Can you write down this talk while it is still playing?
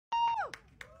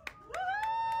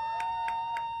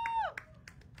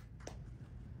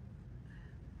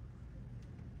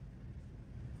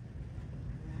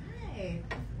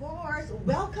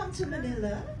welcome to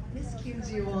Manila, Miss Kim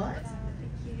Ji-won.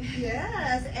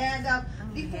 Yes, and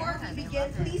before we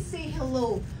begin, please say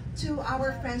hello to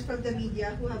our friends from the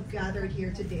media who have gathered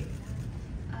here today.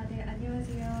 네,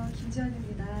 안녕하세요.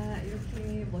 김지원입니다.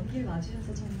 이렇게 먼 길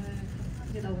와주셔서 정말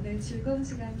감사합니다. 오늘 즐거운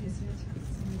시간 됐으면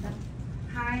좋겠습니다.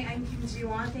 Hi, I'm Kim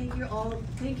Ji-won.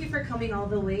 Thank you for coming all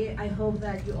the way. I hope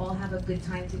that you all have a good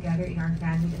time together in our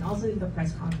family and also in the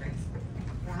press conference.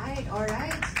 Right, all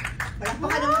right.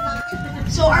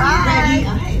 So are you ready?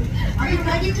 Are you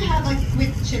ready to have a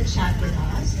quick chit chat with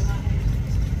us?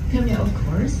 Yeah, of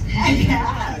course.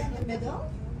 Yeah. In the middle?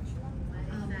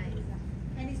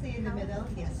 Can you stay in the middle?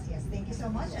 Yes, yes. Thank you so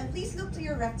much. And please look to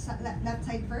your left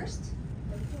side first.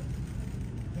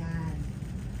 Yeah.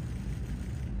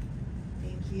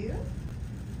 Thank you.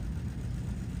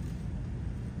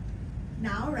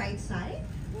 Now right side.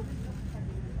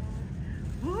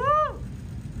 Woo!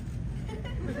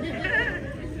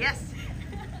 Yes.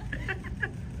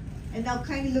 And now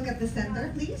kindly look at the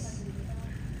center, please.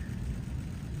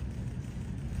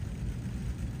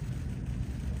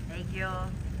 Thank you.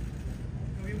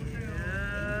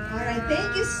 Alright,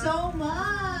 thank you so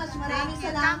much. Maraming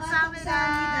salamat. Kamsahamnida.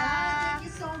 Thank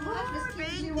you so much, Miss Kim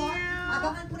Ji-won.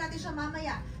 Abangan po natin siya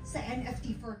mamaya sa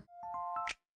NFT4.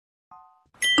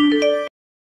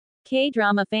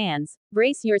 K-drama fans,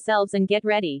 brace yourselves and get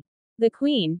ready. The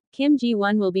Queen, Kim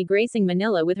Ji-won, will be gracing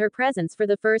Manila with her presence for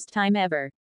the first time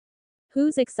ever.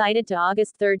 Who's excited to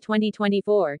August 3,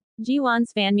 2024,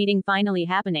 Ji-won's fan meeting finally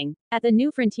happening, at the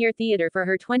New Frontier Theater for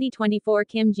her 2024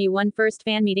 Kim Ji-won first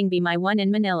fan meeting Be My One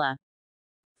in Manila.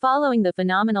 Following the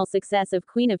phenomenal success of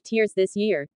Queen of Tears this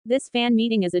year, this fan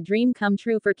meeting is a dream come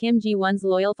true for Kim Ji-won's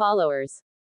loyal followers.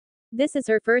 This is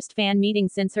her first fan meeting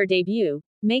since her debut,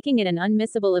 making it an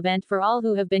unmissable event for all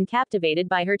who have been captivated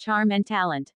by her charm and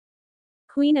talent.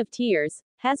 Queen of Tears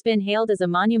has been hailed as a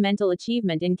monumental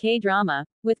achievement in K-drama,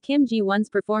 with Kim Ji-won's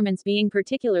performance being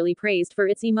particularly praised for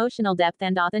its emotional depth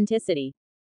and authenticity.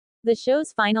 The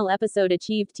show's final episode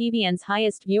achieved TVN's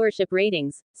highest viewership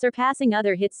ratings, surpassing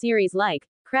other hit series like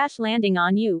Crash Landing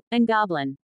on You and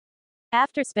Goblin.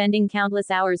 After spending countless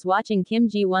hours watching Kim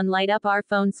Ji-won light up our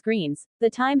phone screens, the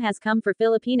time has come for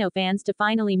Filipino fans to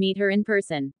finally meet her in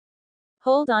person.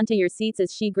 Hold on to your seats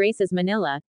as she graces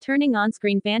Manila, turning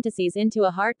on-screen fantasies into a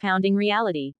heart-pounding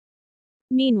reality.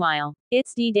 Meanwhile,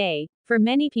 it's D-Day for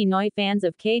many Pinoy fans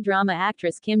of K-drama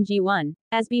actress Kim Ji-won,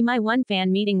 as Be My One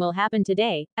fan meeting will happen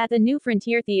today, at the New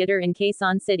Frontier Theater in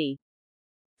Quezon City.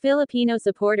 Filipino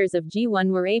supporters of Ji-won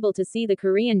were able to see the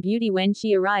Korean beauty when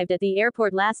she arrived at the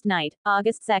airport last night,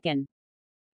 August 2.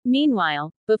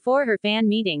 Meanwhile, before her fan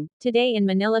meeting, today in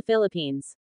Manila,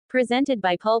 Philippines. Presented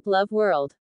by Pulp Love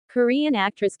World. Korean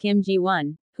actress Kim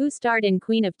Ji-won, who starred in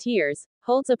Queen of Tears,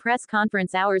 holds a press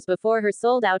conference hours before her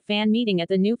sold-out fan meeting at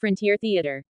the New Frontier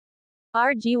Theater.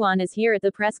 Our Ji-won is here at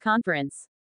the press conference.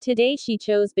 Today she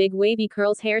chose big wavy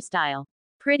curls hairstyle.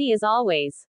 Pretty as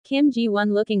always. Kim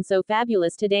Ji-won looking so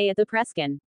fabulous today at the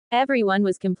presscon. Everyone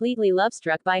was completely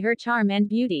love-struck by her charm and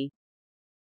beauty.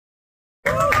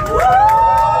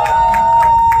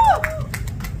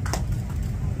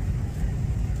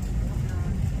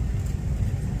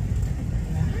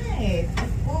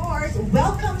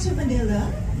 Welcome to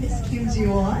Manila, Miss Kim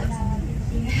Ji-won.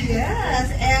 Yes,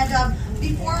 and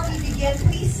before we begin,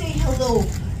 please say hello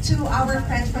to our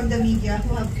friends from the media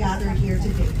who have gathered here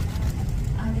today.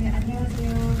 네, 안녕하세요.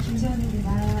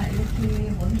 김지원입니다.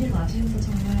 이렇게 먼 길 와주셔서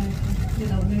정말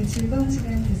감사합니다. 오늘 즐거운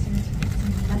시간 됐으면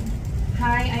좋겠습니다.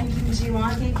 Hi, I'm Kim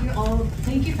Ji-won.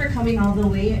 Thank you for coming all the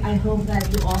way. I hope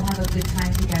that you all have a good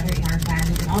time together in our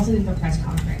family and also in the press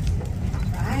conference.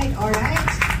 Right, all right.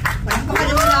 Guys.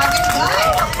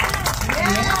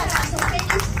 Yes. So thank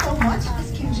you so much, Miss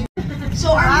Kim Ji-won.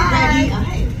 So are you ready?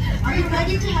 Are you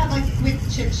ready to have a quick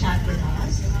chit chat with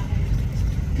us?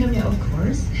 Yeah, of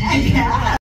course.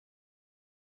 Yeah.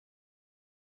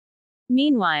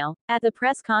 Meanwhile, at the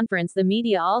press conference the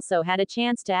media also had a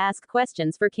chance to ask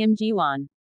questions for Kim Ji-won.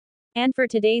 And for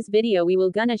today's video we will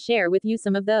gonna share with you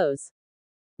some of those.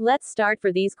 Let's start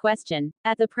for these question.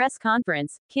 At the press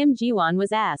conference, Kim Ji-won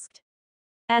was asked.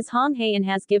 As Hong Hae-in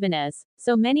has given us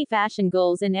so many fashion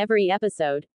goals in every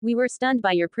episode, we were stunned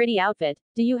by your pretty outfit.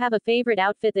 Do you have a favorite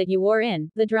outfit that you wore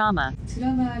in the drama?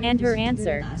 And her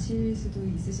answer. 아실 수도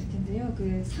있으실 텐데요.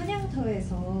 그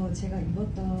사냥터에서 제가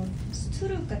입었던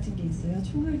수트룩 같은 게 있어요.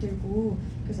 총을 들고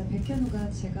그래서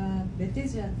백현우가 제가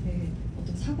멧돼지한테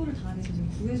어떤 사고를 당하면서 좀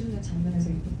구해주는 장면에서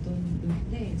입었던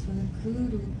룩인데 저는 그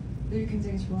룩을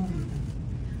굉장히 좋아합니다.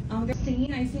 The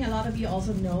scene, I think a lot of you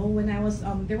also know, when I was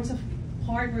there was a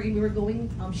part where we were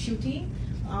going shooting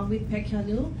with Baek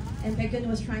Hyun-woo, and Baek Hyun-woo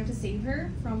was trying to save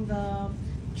her from the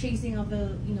chasing of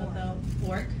the the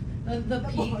fork, the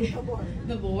pig,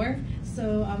 the boar.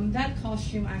 So that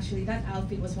costume actually, that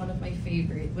outfit was one of my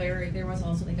favorite, where there was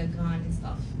also like a gun and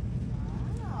stuff.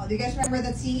 Wow, do you guys remember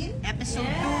that scene? Episode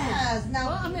Yes. Now,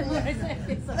 what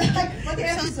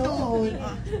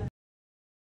episode?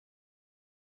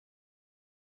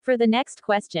 For the next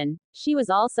question, she was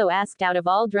also asked, out of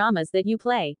all dramas that you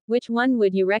play, which one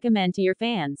would you recommend to your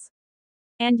fans?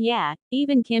 And yeah,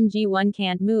 even Kim Ji-won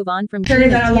can't move on from Sure Queen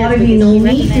of that a Tears lot of you because know she me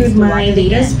recommends through to watch my it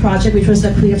latest again. project, which was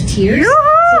the Queen of Tears.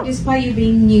 So despite you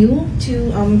being new to,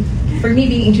 for me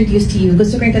being introduced to you,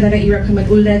 gusto ko rin talaga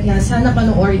i-recommend ulit na sana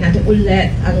panoorin natin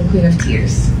ulit ang Queen of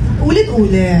Tears.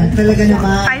 Ulit-ulit. Talaga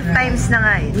naman. 5 times na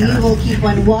nga We will keep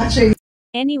on watching.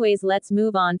 Anyways, let's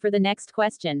move on for the next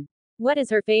question. What is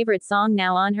her favorite song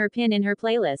now on her pin in her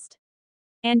playlist?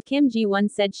 And Kim Ji-won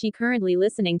said she currently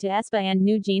listening to aespa and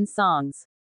New Jeans songs.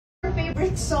 Your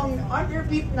favorite song on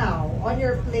repeat now, on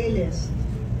your playlist?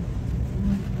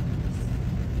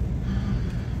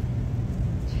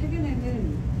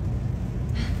 최근에는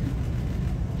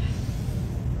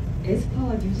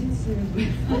에스파와 뉴진스를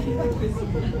많이 하고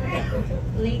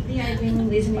있습니다. Lately, I've been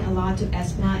listening a lot to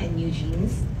aespa and New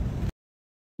Jeans.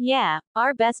 Yeah,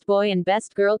 our best boy and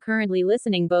best girl currently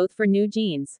listening both for New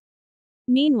Jeans.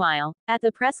 Meanwhile, at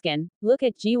the presscon, look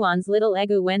at Jiwon's little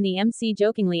ego when the MC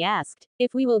jokingly asked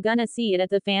if we will gonna see it at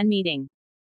the fan meeting.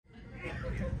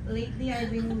 Lately, I've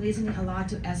been listening a lot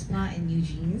to aespa and New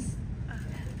Jeans.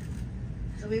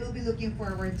 So we will be looking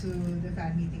forward to the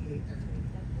fan meeting later.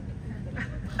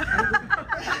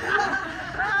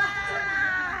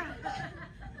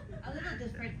 A little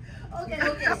different. Okay.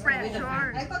 Different,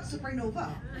 sure. I thought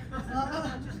supernova.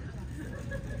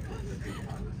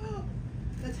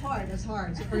 That's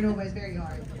hard. Supernova is very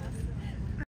hard.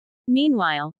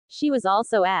 Meanwhile, she was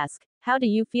also asked, how do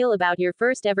you feel about your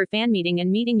first ever fan meeting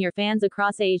and meeting your fans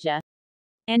across Asia?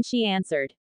 And she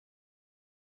answered.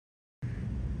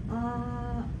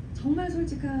 정말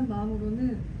솔직한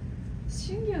마음으로는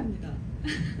신기합니다.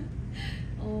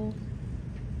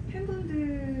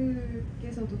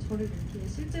 팬분들께서도 저를 이렇게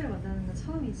실제로 만나는 건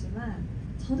처음이지만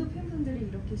저도 팬분들이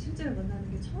이렇게 실제로 만나는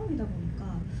게 처음이다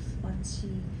보니까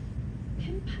마치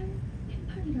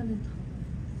팬팔이라는 단어가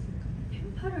있을까요?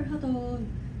 팬팔을 하던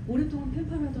오랫동안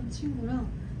팬팔을 하던 친구랑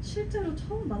실제로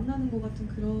처음 만나는 것 같은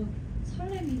그런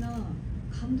설렘이나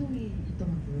감동이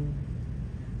있더라고요.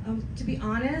 To be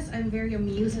honest, I'm very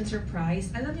amused and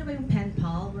surprised. I love you yung pen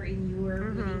pal, wherein you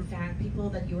were meeting fan people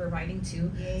that you were writing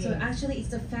to. Yes. So actually, it's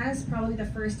the fans probably the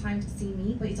first time to see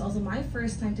me, but it's also my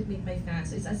first time to meet my fans.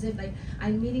 So it's as if like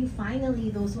I'm meeting finally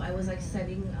those who I was like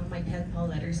sending my pen pal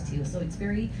letters to. So it's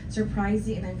very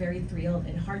surprising and I'm very thrilled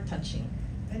and heart touching.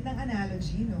 Gandang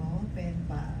analogy, no? Pen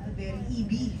pa. Very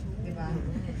EB, di ba?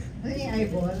 Ano yung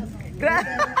eyeball?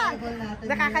 Eyeball natin.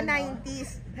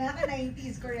 Nakaka-90s.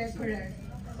 Nakaka-90s, correct. Right.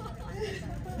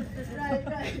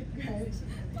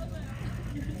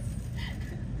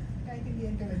 Kahit hindi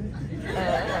yan kami dun.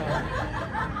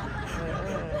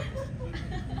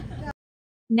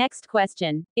 Next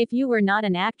question, if you were not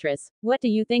an actress, what do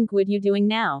you think would you doing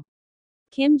now?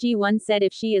 Kim Ji-won said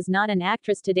if she is not an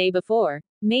actress today before,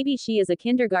 maybe she is a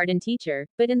kindergarten teacher,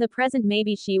 but in the present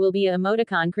maybe she will be a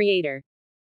emoticon creator.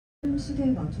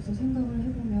 시대에 맞춰서 생각을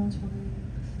해보면 저는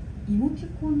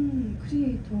이모티콘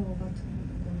크리에이터 같은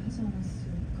걸 하지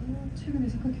않았을까 최근에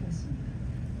생각해봤습니다.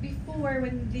 Before,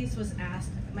 when this was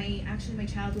asked, my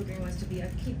childhood dream was to be a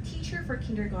teacher for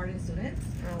kindergarten students,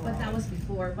 but that was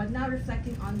before. But now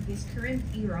reflecting on this current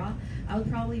era, I would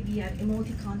probably be an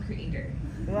emoticon creator.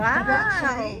 Wow!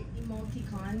 Actually,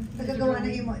 Emoticon. nagagawa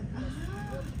ng emoji.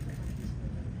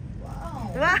 Wow!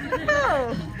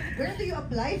 Wow! Where do you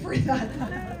apply for that?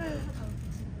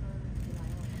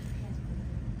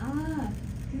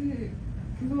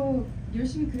 그거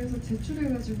열심히 그려서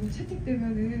제출해가지고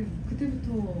채택되면은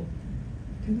그때부터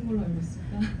되는 걸로 알고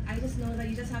있습니다. I just know that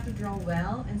you just have to draw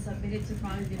well and submit it to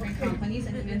probably different companies,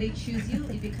 and when they choose you,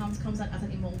 it comes out as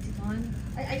an emoticon.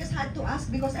 I just had to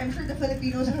ask because I'm sure the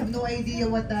Filipinos have no idea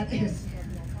what that is.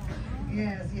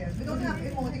 Yes. We don't have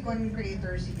emoticon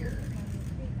creators here.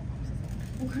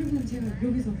 그러면 제가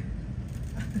여기서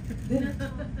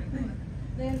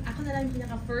Then ako na lang yung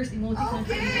pinaka-first emoticon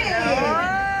Okay! creator.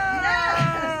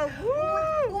 Yes!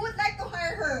 Woo! Who would like to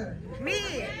hire her?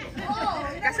 Me! Oh,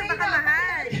 Kasi baka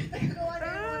mahal. Nagagawa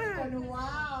ng emoticon.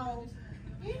 Wow!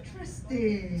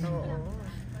 Interesting.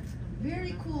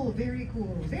 Very cool.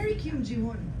 Very Kim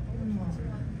Ji-won.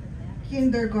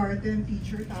 Kindergarten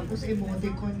teacher tapos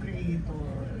emoticon creator.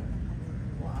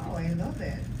 Wow, I love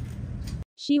it.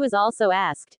 She was also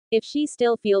asked if she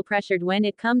still feel pressured when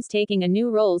it comes taking a new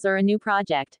roles or a new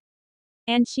project.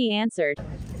 And she answered,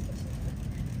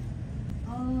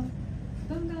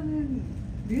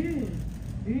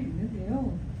 늘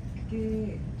있는데요.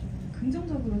 그게 좀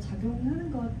긍정적으로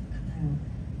작용하는 것 같아요.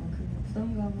 그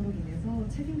부담감으로 인해서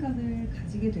책임감을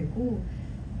가지게 되고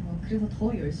그래서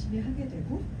더 열심히 하게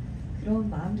되고 그런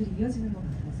마음들이 이어지는 것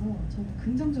같아서 저는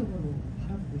긍정적으로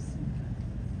바라보고 있습니다.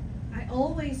 I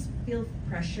always feel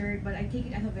pressured, but I take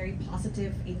it as a very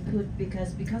positive input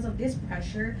because of this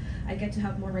pressure, I get to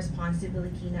have more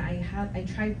responsibility. And I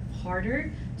try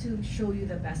harder to show you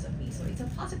the best of me. So it's a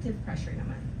positive pressure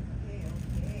naman.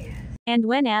 Okay. And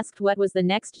when asked what was the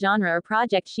next genre or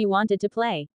project she wanted to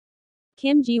play,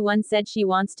 Kim Ji-won said she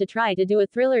wants to try to do a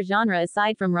thriller genre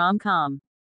aside from rom-com.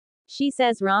 She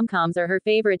says rom-coms are her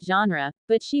favorite genre,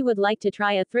 but she would like to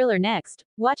try a thriller next.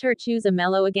 Watch her choose a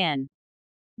mellow again.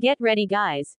 Get ready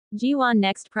guys, Ji-won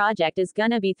next project is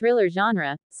gonna be thriller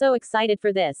genre, so excited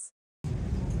for this.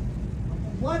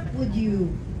 What would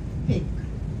you pick?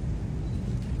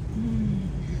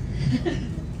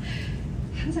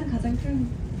 항상 가장 큰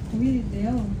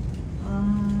고민인데요.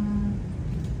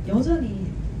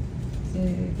 여전히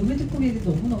이제 로맨틱 코미디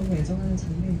너무너무 애정하는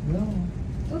장르이고요.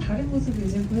 또 다른 모습을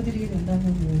이제 보여드리게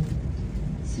된다면 뭐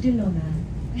스릴러나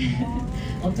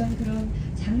어떤 그런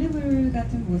장르물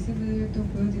같은 모습을 또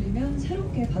보여드리면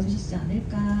새롭게 봐주시지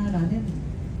않을까라는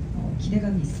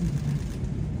기대감이 있습니다.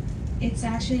 It's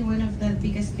actually one of the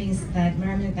biggest things that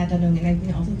maraming nagtatanong and I've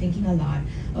been also thinking a lot.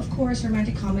 Of course,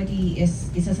 romantic comedy is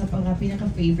isa sa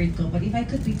pinaka-favorite ko. But if I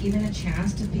could be given a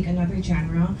chance to pick another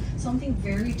genre, something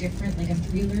very different, like a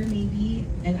thriller maybe,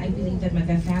 and I believe that my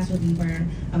fans will be very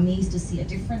amazed to see a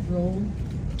different role,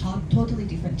 totally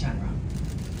different genre.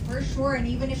 For sure, and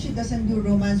even if she doesn't do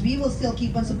romance, we will still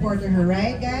keep on supporting her,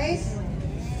 right guys?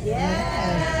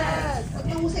 Yes! Pag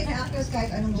mahusay na actress, kahit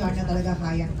anong genre talaga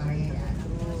kayang-kaya yan.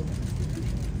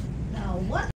 Now,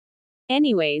 what?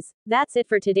 Anyways, that's it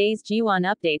for today's G1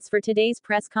 updates for today's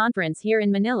press conference here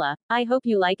in Manila. I hope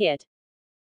you like it.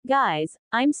 Guys,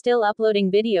 I'm still uploading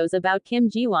videos about Kim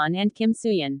Ji-won and Kim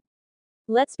Soo-yeon.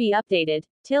 Let's be updated.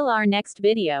 Till our next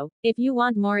video, if you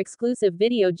want more exclusive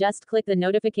video just click the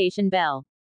notification bell.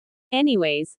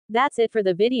 Anyways, that's it for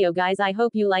the video guys, I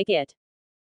hope you like it.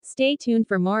 Stay tuned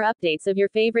for more updates of your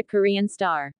favorite Korean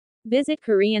star. Visit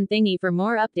Korean Thingy for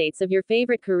more updates of your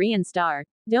favorite Korean star.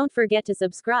 Don't forget to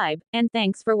subscribe, and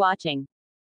thanks for watching.